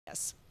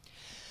flatus.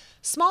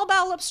 Small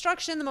bowel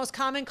obstruction, the most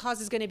common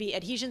cause is going to be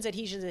adhesions.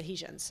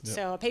 Yep.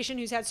 So a patient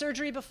who's had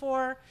surgery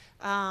before,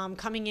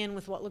 coming in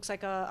with what looks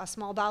like a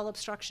small bowel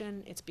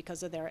obstruction, it's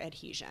because of their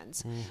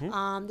adhesions.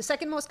 The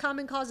second most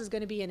common cause is going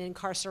to be an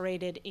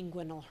incarcerated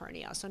inguinal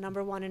hernia. So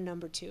number 1 and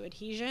number 2,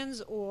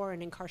 adhesions or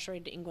an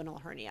incarcerated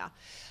inguinal hernia.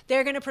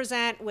 They're going to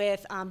present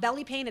with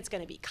belly pain. It's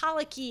going to be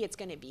colicky. It's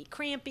going to be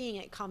cramping.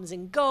 It comes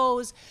and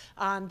goes.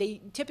 They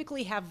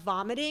typically have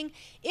vomiting.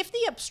 If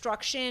the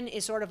obstruction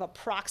is sort of a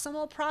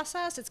proximal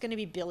process, it's going to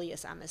be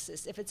bilious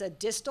emesis. If it's a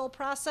distal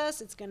process,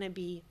 it's going to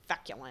be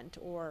feculent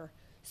or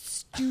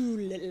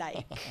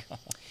stool-like.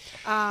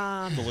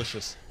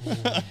 Delicious.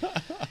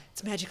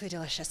 It's magically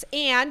delicious.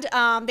 And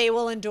they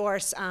will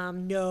endorse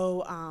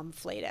no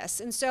flatus.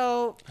 And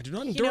so I do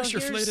not endorse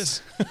your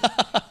flatus.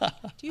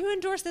 Do you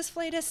endorse this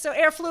flatus? So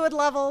air fluid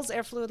levels.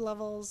 A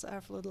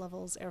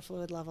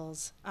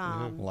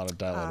lot of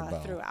dilated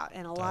bowel. Throughout.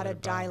 And a lot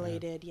of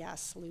dilated,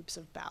 yes, loops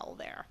of bowel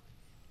there.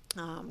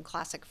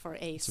 Classic for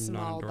a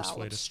small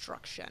bowel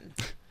obstruction.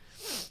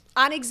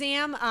 On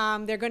exam,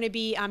 they're going to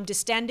be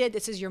distended.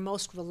 This is your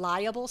most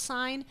reliable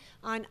sign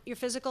on your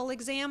physical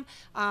exam.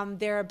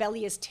 Their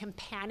belly is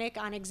tympanic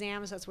on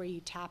exam, so that's where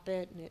you tap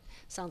it, and it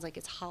sounds like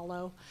it's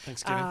hollow.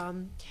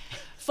 Thanksgiving.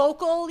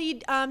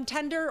 Focally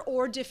tender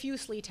or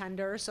diffusely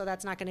tender, so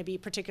that's not going to be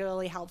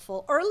particularly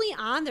helpful. Early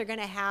on, they're going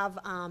to have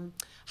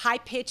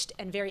high-pitched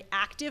and very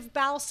active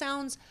bowel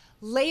sounds.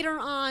 Later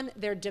on,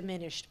 they're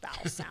diminished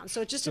bowel sounds. So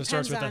it just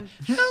depends on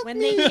when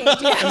they get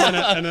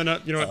and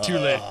then you know what? Too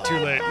late.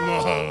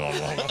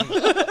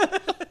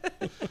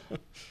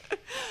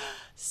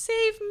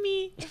 Save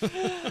me.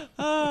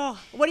 Oh,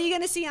 what are you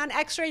going to see on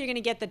X-ray? You're going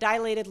to get the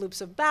dilated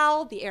loops of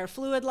bowel, the air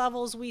fluid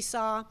levels we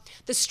saw.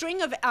 The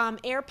string of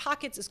air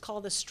pockets is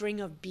called the string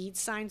of bead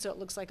sign, so it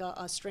looks like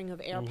a string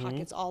of air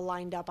pockets all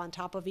lined up on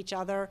top of each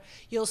other.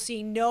 You'll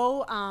see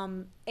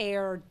no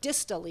air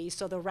distally,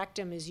 so the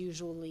rectum is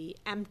usually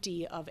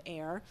empty of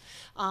air,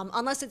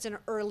 unless it's an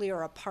early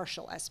or a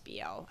partial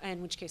SBO,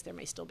 in which case there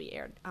may still be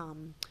air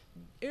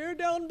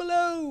down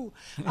below.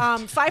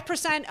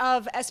 5%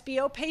 of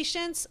SBO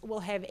patients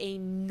will have a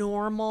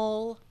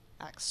normal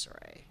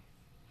X-ray.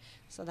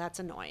 So that's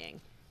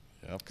annoying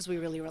because we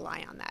really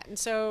rely on that. And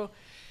so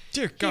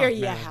dear God, here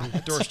you have it.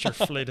 Endorsed your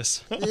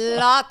flatus.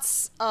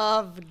 Lots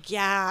of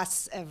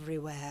gas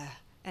everywhere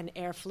and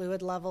air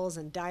fluid levels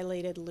and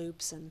dilated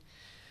loops. And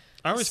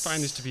I always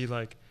find this to be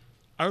like,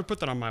 I would put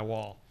that on my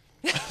wall.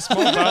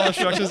 Small bowel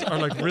obstructions are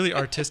like really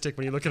artistic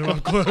when you look at them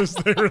up close.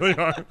 They really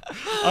are.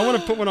 I want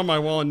to put one on my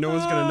wall and no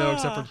one's going to know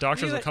except for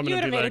doctors that come in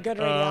and be like, you would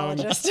have made a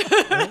good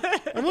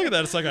radiologist. I'm looking at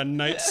that. It's like a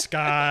night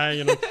sky.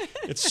 You know,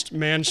 it's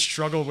man's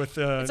struggle with.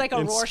 It's like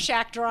a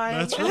Rorschach drawing.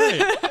 That's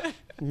right.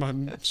 My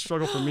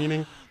struggle for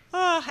meaning.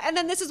 And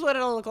then this is what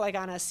it'll look like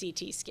on a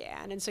CT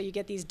scan. And so you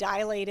get these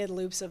dilated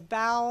loops of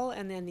bowel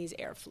and then these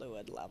air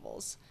fluid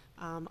levels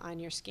on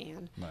your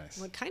scan. Nice.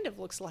 What kind of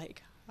looks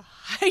like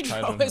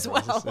hydro as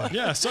well.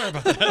 Yeah, sorry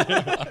about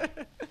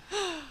that.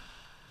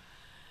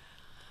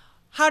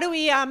 How do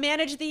we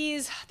manage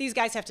these? These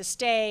guys have to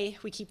stay.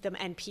 We keep them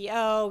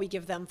NPO. We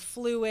give them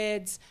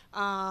fluids.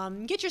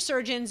 Get your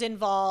surgeons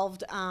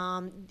involved.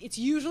 It's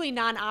usually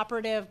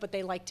non-operative, but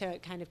they like to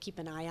kind of keep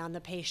an eye on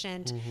the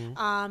patient.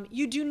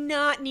 You do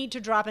not need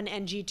to drop an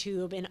NG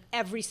tube in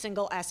every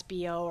single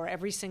SBO or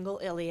every single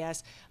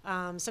ileus.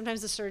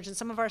 Sometimes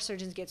some of our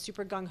surgeons get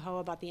super gung-ho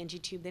about the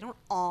NG tube. They don't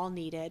all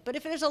need it. But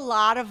if there's a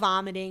lot of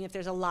vomiting, if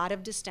there's a lot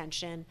of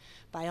distension,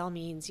 by all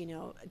means,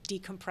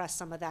 decompress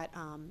some of that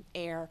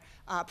air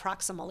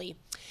proximally.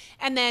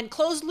 And then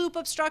closed loop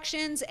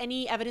obstructions,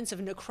 any evidence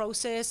of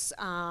necrosis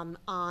on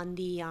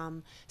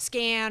the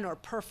scan or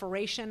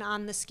perforation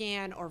on the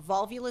scan or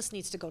volvulus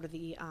needs to go to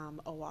the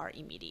OR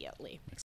immediately.